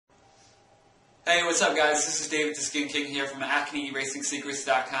Hey, what's up guys? This is David the Skin King here from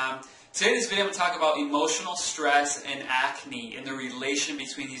AcneRacingSecrets.com. Today in this video I'm going to talk about emotional stress and acne and the relation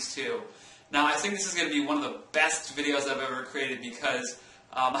between these two. Now I think this is going to be one of the best videos I've ever created because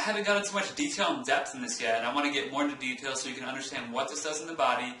I haven't got into much detail and depth in this yet, and I want to get more into detail so you can understand what this does in the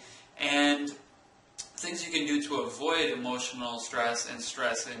body and things you can do to avoid emotional stress and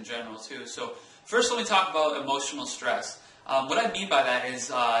stress in general too. So first let me talk about emotional stress. What I mean by that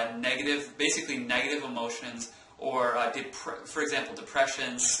is basically negative emotions, or for example,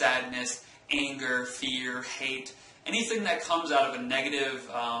 depression, sadness, anger, fear, hate, anything that comes out of a negative,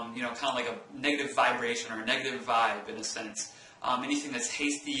 kind of like a negative vibration or a negative vibe in a sense. Anything that's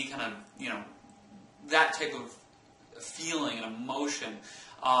hasty, kind of, that type of feeling and emotion.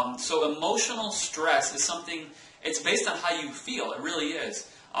 So emotional stress is something, it's based on how you feel, it really is.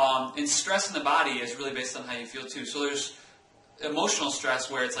 And stress in the body is really based on how you feel too. So there's emotional stress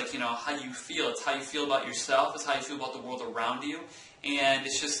where it's like, how you feel. It's how you feel about yourself. It's how you feel about the world around you. And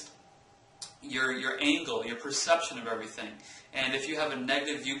it's just your angle, your perception of everything. And if you have a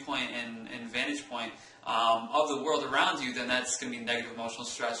negative viewpoint and vantage point of the world around you, then that's going to be negative emotional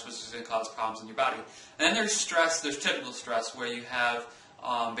stress, which is going to cause problems in your body. And then there's stress, there's typical stress, where you have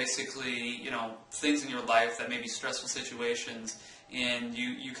basically, things in your life that may be stressful situations, and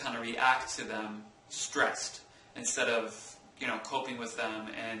you kind of react to them stressed instead of coping with them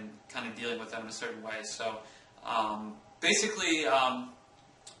and kind of dealing with them in a certain way. So basically, I'm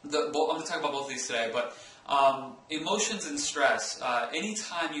going to talk about both of these today, but emotions and stress,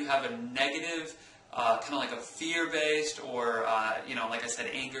 anytime you have a negative, kind of like a fear-based or, like I said,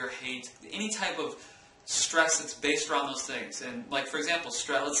 anger, hate, any type of stress that's based around those things. And like, for example,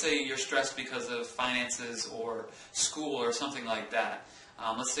 stress, let's say you're stressed because of finances or school or something like that.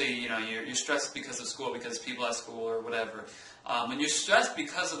 Let's say, you're stressed because of school, because people at school or whatever. When you're stressed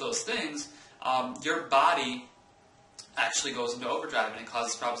because of those things, your body actually goes into overdrive and it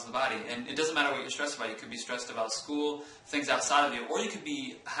causes problems in the body. And it doesn't matter what you're stressed about. You could be stressed about school, things outside of you, or you could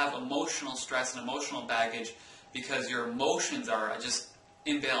have emotional stress and emotional baggage because your emotions are just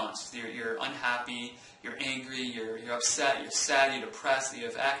imbalanced. You're unhappy, you're angry, you're upset, you're sad, you're depressed, you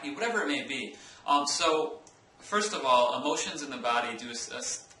have acne, whatever it may be. So first of all, emotions in the body do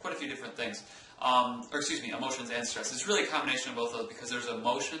quite a few different things. Emotions and stress. It's really a combination of both of those, because there's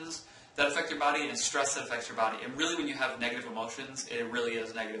emotions that affect your body and stress that affects your body. And really, when you have negative emotions, it really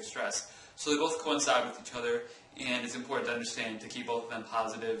is negative stress. So they both coincide with each other, and it's important to understand to keep both of them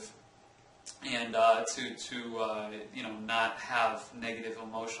positive and to not have negative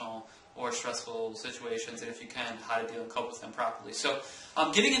emotional or stressful situations, and if you can, how to deal and cope with them properly. So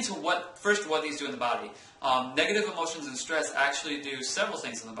getting into what these do in the body. Negative emotions and stress actually do several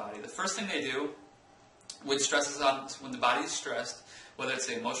things in the body. The first thing they do when the body is stressed, whether it's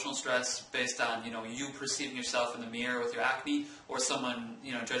emotional stress based on you perceiving yourself in the mirror with your acne, or someone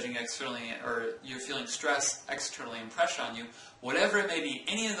judging externally, or you're feeling stress externally and pressure on you, whatever it may be,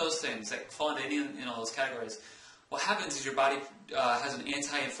 any of those things that fall into any of those categories, what happens is your body has an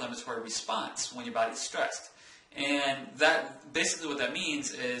anti-inflammatory response when your body's stressed. And that basically what that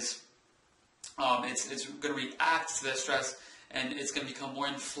means is it's going to react to that stress, and it's going to become more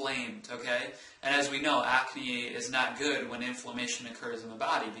inflamed, okay? And as we know, acne is not good when inflammation occurs in the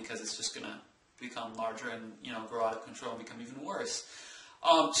body, because it's just going to become larger and grow out of control and become even worse.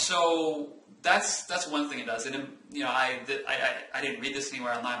 So that's one thing it does. And I didn't read this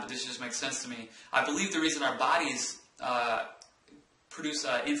anywhere online, but this just makes sense to me. I believe the reason our bodies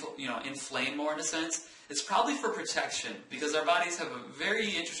inflame more in a sense, it's probably for protection, because our bodies have a very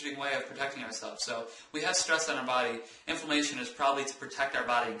interesting way of protecting ourselves. So we have stress on our body. Inflammation is probably to protect our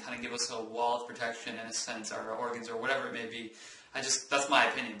body and kind of give us a wall of protection in a sense, our organs or whatever it may be. That's my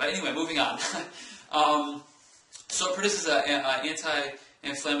opinion. But anyway, moving on. So it produces an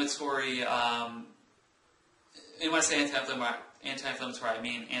anti-inflammatory, and when I say anti-inflammatory, I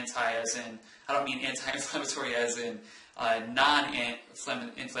mean I don't mean anti-inflammatory as in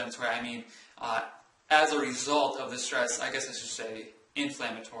non-inflammatory. I mean as a result of the stress, I guess I should say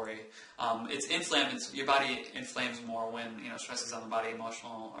inflammatory. Your body inflames more when stress is on the body,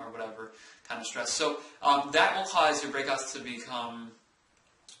 emotional or whatever kind of stress. So that will cause your breakouts to become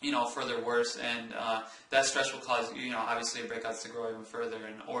further worse, and that stress will cause obviously breakouts to grow even further,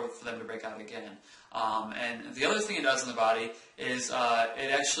 or for them to break out again. And the other thing it does in the body is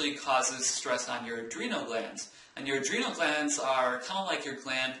it actually causes stress on your adrenal glands. And your adrenal glands are kind of like your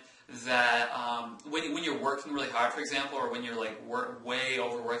gland that when you're working really hard, for example, or when you're like way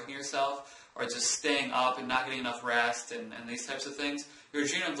overworking yourself, or just staying up and not getting enough rest and these types of things, your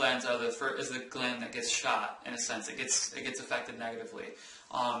adrenal glands is the gland that gets shot, in a sense. It gets affected negatively.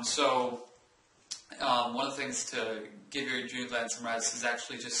 So one of the things to give your adrenal glands some rest is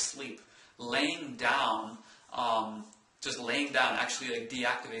actually just sleep. Laying down, just laying down actually like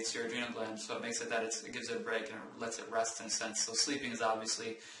deactivates your adrenal glands, so it makes it that it gives it a break and it lets it rest in a sense. So sleeping is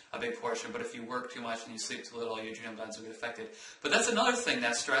obviously a big portion, but if you work too much and you sleep too little, your adrenal glands will get affected. But that's another thing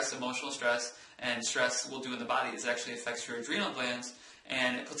that stress, emotional stress, and stress will do in the body is it actually affects your adrenal glands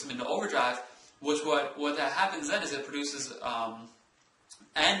and it puts them into overdrive, which what that happens then is it produces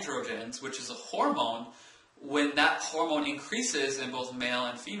androgens, which is a hormone. When that hormone increases in both male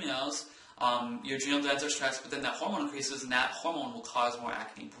and females, your adrenal glands are stressed, but then that hormone increases, and that hormone will cause more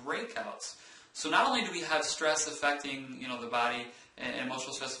acne breakouts. So not only do we have stress affecting, the body, and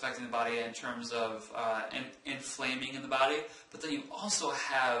emotional stress affecting the body in terms of inflaming in the body, but then you also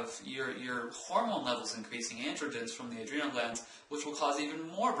have your hormone levels increasing, androgens from the adrenal glands, which will cause even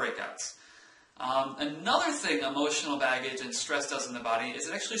more breakouts. Another thing emotional baggage and stress does in the body is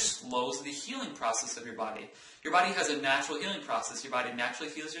it actually slows the healing process of your body. Your body has a natural healing process. Your body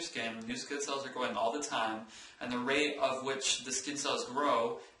naturally heals your skin. New skin cells are growing all the time, and the rate of which the skin cells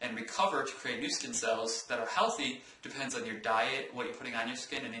grow and recover to create new skin cells that are healthy depends on your diet, what you're putting on your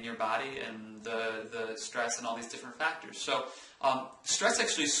skin and in your body, and the stress and all these different factors. So stress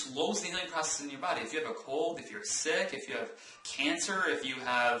actually slows the healing process in your body. If you have a cold, if you're sick, if you have cancer, if you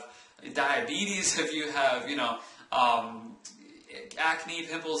have diabetes, if you have, acne,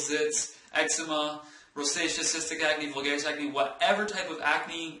 pimples, zits, eczema, rosacea, cystic acne, vulgaris acne, whatever type of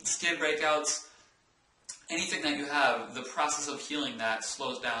acne, skin breakouts, anything that you have, the process of healing that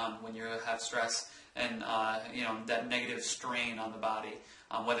slows down when you have stress and, that negative strain on the body,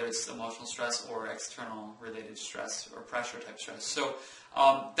 whether it's emotional stress or external related stress or pressure type stress. So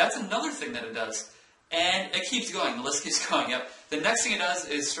that's another thing that it does. And it keeps going. The list keeps going. Yep. The next thing it does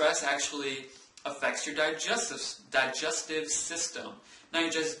is stress actually affects your digestive system. Now,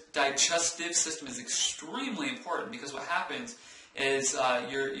 your digestive system is extremely important because what happens is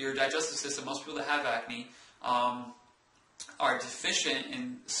your digestive system, most people that have acne, are deficient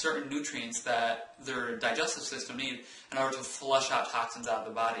in certain nutrients that their digestive system need in order to flush out toxins out of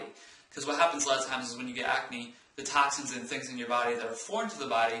the body. Because what happens a lot of times is when you get acne, the toxins and things in your body that are foreign to the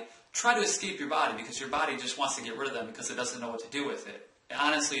body try to escape your body because your body just wants to get rid of them because it doesn't know what to do with it. It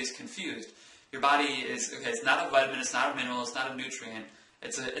honestly is confused. Your body is, it's not a vitamin, it's not a mineral, it's not a nutrient.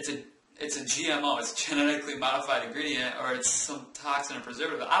 It's a GMO, it's a genetically modified ingredient, or it's some toxin or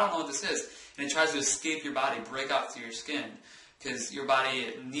preservative. I don't know what this is. And it tries to escape your body, break out through your skin. Because your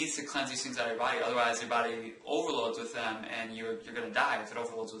body needs to cleanse these things out of your body, otherwise your body overloads with them and you're going to die if it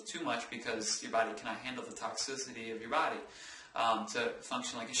overloads with too much because your body cannot handle the toxicity of your body to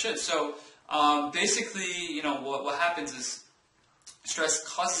function like it should. So basically, what happens is stress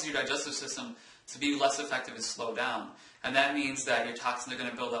causes your digestive system to be less effective and slow down. And that means that your toxins are going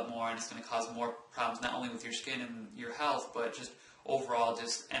to build up more and it's going to cause more problems not only with your skin and your health, but just overall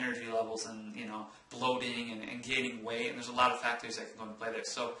just energy levels and, bloating and gaining weight. And there's a lot of factors that can go into play there.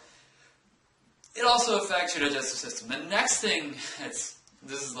 So it also affects your digestive system. The next thing, this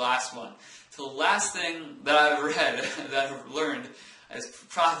is the last one. So the last thing that I've read, that I've learned, is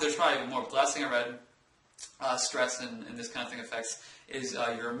there's probably more, but the last thing I read, stress and this kind of thing affects, is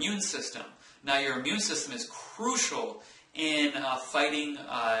your immune system. Now your immune system is crucial in fighting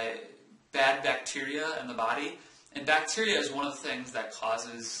bad bacteria in the body. And bacteria is one of the things that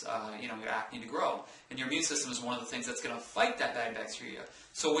causes, your acne to grow. And your immune system is one of the things that's going to fight that bad bacteria.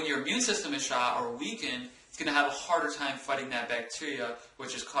 So when your immune system is shot or weakened, it's going to have a harder time fighting that bacteria,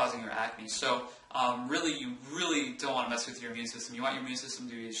 which is causing your acne. So you really don't want to mess with your immune system. You want your immune system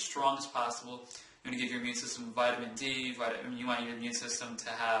to be as strong as possible. You want to give your immune system vitamin D. You want your immune system to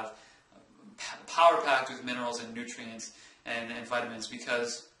have power-packed with minerals and nutrients and vitamins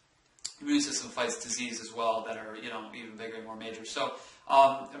because immune system fights disease as well that are, even bigger and more major. So,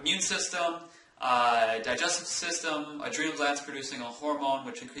 immune system, digestive system, adrenal glands producing a hormone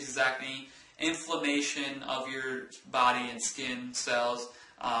which increases acne, inflammation of your body and skin cells,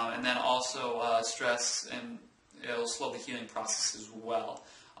 and then also stress, and it'll slow the healing process as well,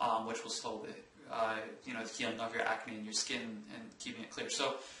 which will slow the, the healing of your acne and your skin and keeping it clear.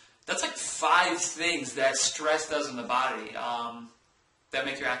 So, that's like 5 things that stress does in the body. That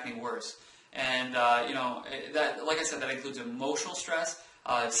make your acne worse. And, that, like I said, that includes emotional stress,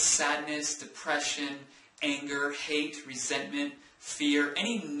 sadness, depression, anger, hate, resentment, fear,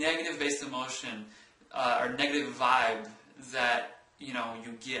 any negative-based emotion or negative vibe that, you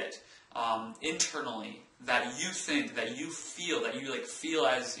get internally, that you think, that you feel, that you feel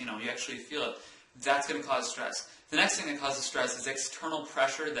as, you actually feel it, that's going to cause stress. The next thing that causes stress is external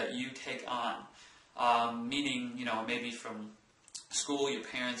pressure that you take on, meaning, maybe from school, your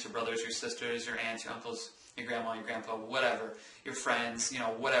parents, your brothers, your sisters, your aunts, your uncles, your grandma, your grandpa, whatever, your friends,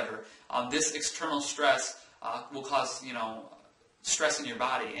 whatever. This external stress will cause, stress in your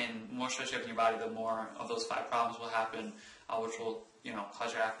body, and the more stress you have in your body, the more of those 5 problems will happen, which will,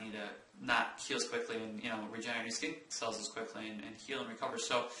 cause your acne to not heal as quickly and, regenerate your skin cells as quickly and heal and recover.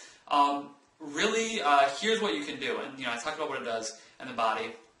 So, really, here's what you can do. And, I talked about what it does in the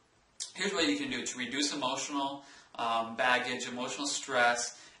body. Here's what you can do to reduce emotional baggage, emotional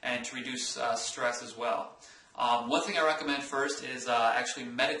stress, and to reduce stress as well. One thing I recommend first is actually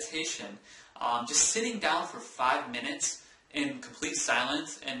meditation. Just sitting down for 5 minutes in complete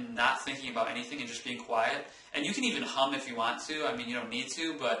silence and not thinking about anything and just being quiet. And you can even hum if you want to. I mean, you don't need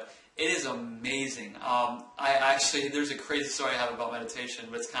to, but it is amazing. There's a crazy story I have about meditation,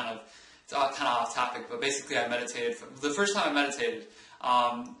 but it's kind of off topic. But basically, I meditated. The first time I meditated,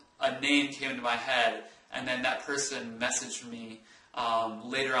 a name came into my head, and then that person messaged me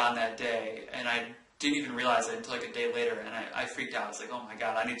later on that day, and I didn't even realize it until like a day later, and I freaked out. I was like, oh my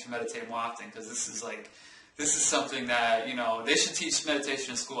god, I need to meditate more often, because this is something that, they should teach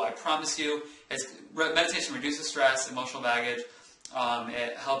meditation in school. I promise you, meditation reduces stress, emotional baggage.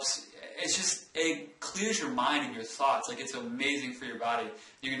 It helps. It clears your mind and your thoughts. Like, it's amazing for your body.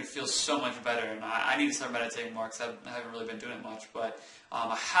 You're going to feel so much better. And I need to start meditating more, because I haven't really been doing it much. But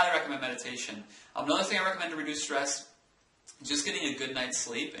I highly recommend meditation. Another thing I recommend to reduce stress, just getting a good night's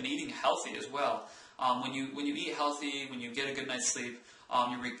sleep and eating healthy as well. When you eat healthy, when you get a good night's sleep,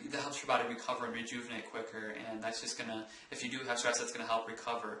 that helps your body recover and rejuvenate quicker, and that's just gonna, if you do have stress, that's gonna help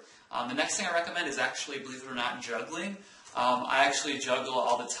recover. The next thing I recommend is actually, believe it or not, juggling. I actually juggle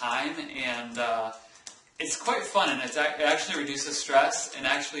all the time, and it's quite fun, and it actually reduces stress and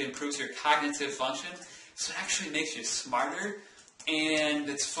actually improves your cognitive function. So it actually makes you smarter, and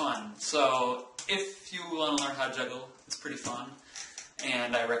it's fun. So if you want to learn how to juggle, it's pretty fun,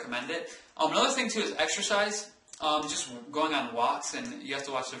 and I recommend it. Another thing too is exercise. Just going on walks, and you have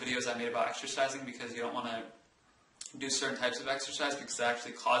to watch the videos I made about exercising, because you don't want to do certain types of exercise because it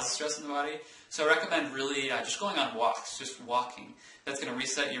actually causes stress in the body. So I recommend really just going on walks, just walking. That's going to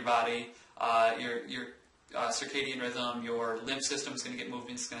reset your body, your circadian rhythm, your lymph system is going to get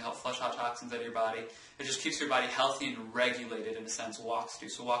moving. It's going to help flush out toxins out of your body. It just keeps your body healthy and regulated, in a sense, walks do.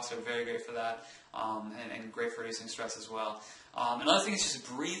 So walks are very great for that, and great for reducing stress as well. Another thing is just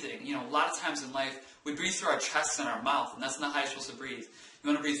breathing. A lot of times in life, we breathe through our chests and our mouth, and that's not how you're supposed to breathe. You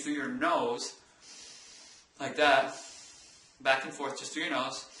want to breathe through your nose, like that, back and forth, just through your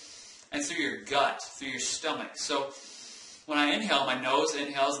nose, and through your gut, through your stomach. So when I inhale, my nose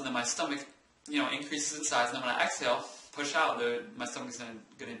inhales, and then my stomach, increases in size, and then when I exhale, push out, my stomach's going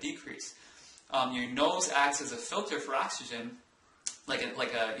to decrease. Your nose acts as a filter for oxygen, like an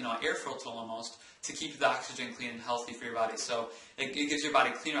air filter almost, to keep the oxygen clean and healthy for your body. So it gives your body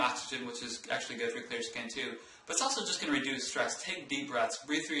cleaner oxygen, which is actually good for clear skin too. But it's also just going to reduce stress. Take deep breaths,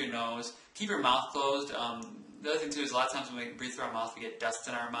 breathe through your nose, keep your mouth closed. The other thing too is a lot of times when we breathe through our mouth, we get dust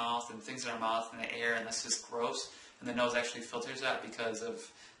in our mouth and things in our mouth and the air, and that's just gross. And the nose actually filters that, because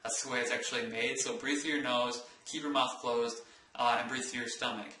that's the way it's actually made. So breathe through your nose, keep your mouth closed, and breathe through your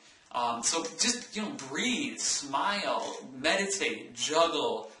stomach. So just, breathe, smile, meditate,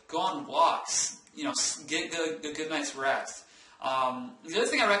 juggle, go on walks, get a good night's rest. The other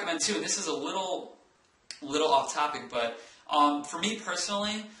thing I recommend too, and this is a little off topic, but for me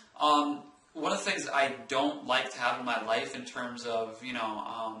personally, one of the things I don't like to have in my life in terms of,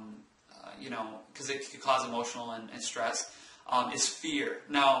 because it could cause emotional and stress, is fear.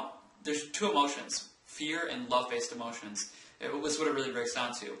 Now, there's 2 emotions, fear and love-based emotions. It's what it really breaks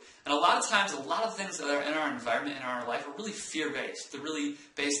down to. And a lot of times, a lot of things that are in our environment, in our life, are really fear-based. They're really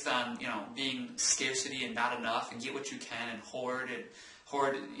based on, being scarcity and not enough, and get what you can, and hoard,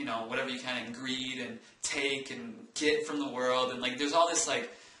 whatever you can, and greed, and take, and get from the world, and there's all this, that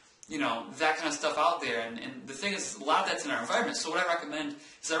kind of stuff out there. And the thing is, a lot of that's in our environment. So what I recommend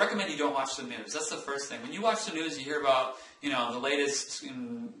is you don't watch the news. That's the first thing. When you watch the news, you hear about, the latest,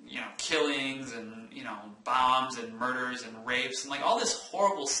 killings and, bombs and murders and rapes and all this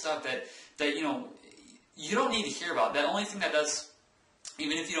horrible stuff that you don't need to hear about. The only thing that does,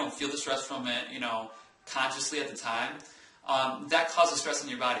 even if you don't feel the stress from it, consciously at the time, that causes stress in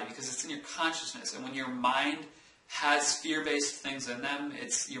your body, because it's in your consciousness. And when your mind has fear-based things in them,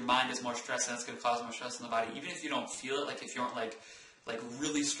 your mind is more stressed, and it's going to cause more stress in the body. Even if you don't feel it, if you aren't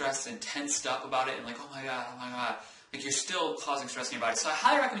really stressed and tensed up about it, and oh my god, you're still causing stress in your body. So I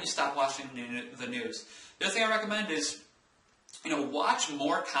highly recommend you stop watching the news. The other thing I recommend is, watch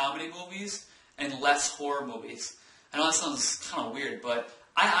more comedy movies and less horror movies. I know that sounds kind of weird, but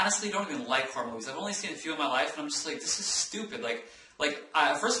I honestly don't even like horror movies. I've only seen a few in my life, and I'm just this is stupid. like,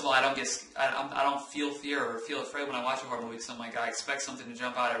 first of all, I don't feel fear or feel afraid when I watch a horror movie, because I'm like, I expect something to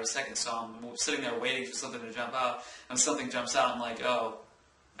jump out every second, so I'm sitting there waiting for something to jump out, and something jumps out, I'm like, oh,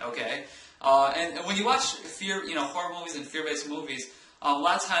 okay. And when you watch horror movies and fear-based movies, a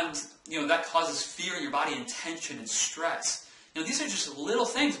lot of times, that causes fear in your body and tension and stress. These are just little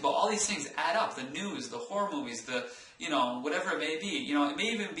things, but all these things add up. The news, the horror movies, whatever it may be. It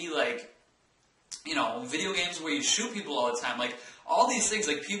may even be like, video games where you shoot people all the time. Like, all these things,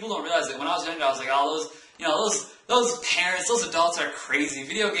 like, people don't realize that when I was younger, I was like, oh, those parents, those adults are crazy.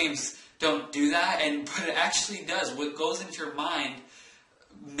 Video games don't do that, but it actually does. What goes into your mind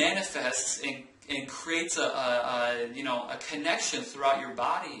manifests and creates a connection throughout your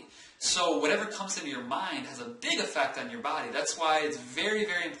body. So whatever comes into your mind has a big effect on your body. That's why it's very,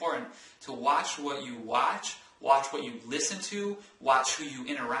 very important to watch what you watch what you listen to, watch who you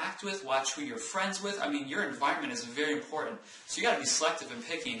interact with, watch who you're friends with. I mean, your environment is very important. So you got to be selective and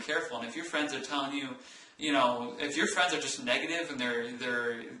picky and careful. And if your friends are telling you, if your friends are just negative and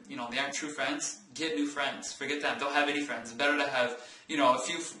they aren't true friends, get new friends. Forget them. Don't have any friends. It's better to have, a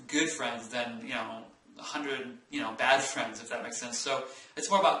few good friends than, 100, bad friends, if that makes sense. So it's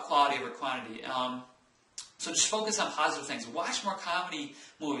more about quality over quantity. So just focus on positive things. Watch more comedy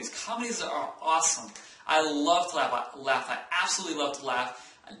movies. Comedies are awesome. I love to laugh. I absolutely love to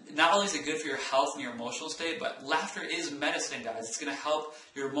laugh. Not only is it good for your health and your emotional state, but laughter is medicine, guys. It's going to help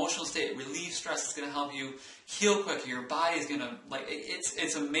your emotional state relieve stress. It's going to help you heal quicker. Your body is going to,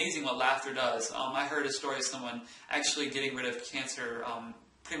 it's amazing what laughter does. I heard a story of someone actually getting rid of cancer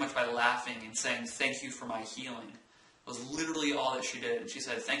pretty much by laughing and saying, "Thank you for my healing." It was literally all that she did. And she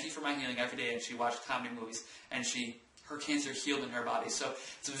said, "Thank you for my healing" every day. And she watched comedy movies. And her cancer healed in her body. So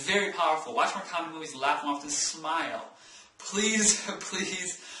it's very powerful. Watch more comedy movies, laugh more often, smile. Please,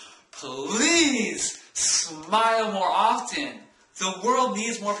 please, please smile more often. The world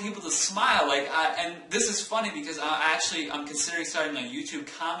needs more people to smile. And this is funny because I'm considering starting a YouTube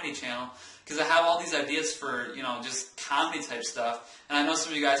comedy channel because I have all these ideas for, just comedy type stuff. And I know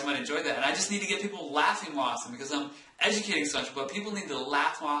some of you guys might enjoy that. And I just need to get people laughing more often because I'm educating so much. But people need to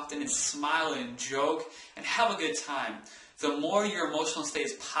laugh more often and smile and joke and have a good time. The more your emotional state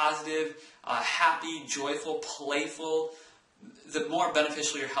is positive, happy, joyful, playful, the more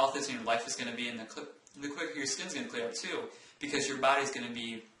beneficial your health is and your life is going to be, and the quicker your skin's going to clear up too, because your body's going to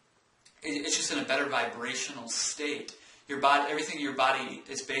be, it's just in a better vibrational state. Your body, everything in your body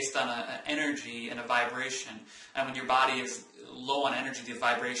is based on an energy and a vibration, and when your body is low on energy, the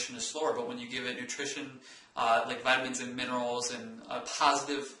vibration is slower, but when you give it nutrition, like vitamins and minerals and a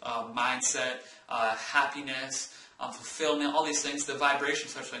positive mindset, happiness, fulfillment, all these things, the vibration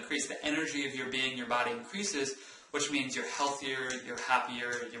starts to increase. The energy of your being, your body increases, which means you're healthier, you're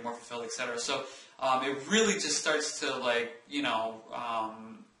happier, you're more fulfilled, etc. So it really just starts to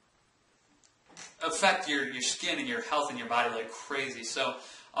affect your skin and your health and your body like crazy. So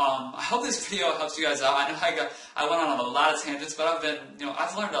I hope this video helps you guys out. I know I went on a lot of tangents, but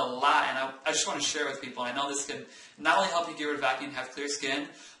I've learned a lot, and I just want to share with people. I know this can not only help you get rid of acne and have clear skin,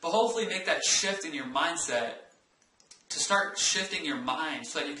 but hopefully make that shift in your mindset to start shifting your mind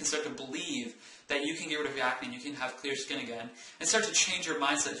so that you can start to believe that you can get rid of your acne and you can have clear skin again, and start to change your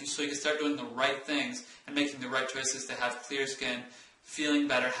mindset so you can start doing the right things and making the right choices to have clear skin, feeling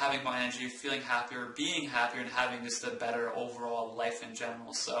better, having more energy, feeling happier, being happier, and having just a better overall life in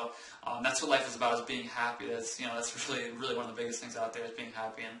general. So that's what life is about, is being happy. That's really, really one of the biggest things out there, is being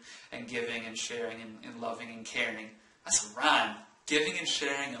happy and giving and sharing and loving and caring. That's a rhyme. Giving and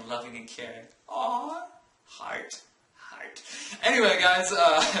sharing and loving and caring. Aww. Heart. Anyway, guys,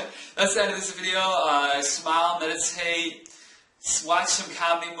 that's the end of this video. Smile, meditate, watch some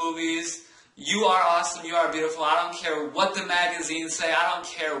comedy movies. You are awesome. You are beautiful. I don't care what the magazines say. I don't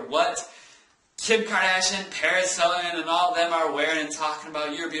care what Kim Kardashian, Paris Hilton, and all of them are wearing and talking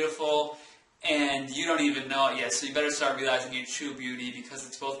about. You're beautiful, and you don't even know it yet. So you better start realizing your true beauty, because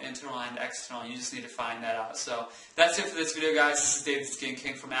it's both internal and external. You just need to find that out. So that's it for this video, guys. This is David the Skin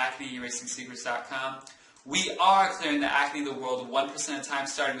King from AcneErasinGSecrets.com. We are clearing the acne of the world 1% at a time,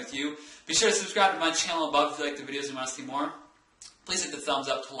 starting with you. Be sure to subscribe to my channel above if you like the videos and want to see more. Please hit the thumbs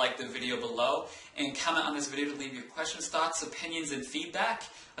up to like the video below, and comment on this video to leave your questions, thoughts, opinions, and feedback.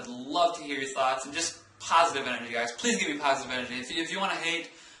 I'd love to hear your thoughts, and just positive energy, guys. Please give me positive energy. If you want to hate,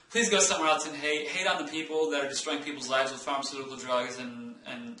 please go somewhere else and hate. Hate on the people that are destroying people's lives with pharmaceutical drugs and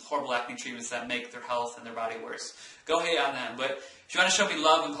horrible acne treatments that make their health and their body worse. Go hate on them. But if you want to show me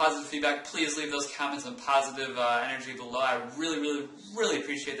love and positive feedback, please leave those comments and positive energy below. I really, really, really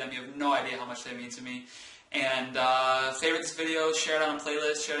appreciate them. You have no idea how much they mean to me. And favorite this video, share it on a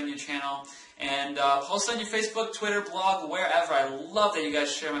playlist, share it on your channel, And post on your Facebook, Twitter, blog, wherever. I love that you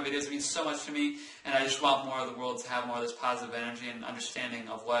guys share my videos. It means so much to me, and I just want more of the world to have more of this positive energy and understanding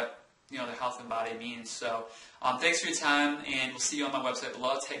of what their health and body means. So thanks for your time, and we'll see you on my website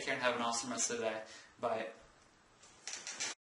below. Take care and have an awesome rest of the day. Bye.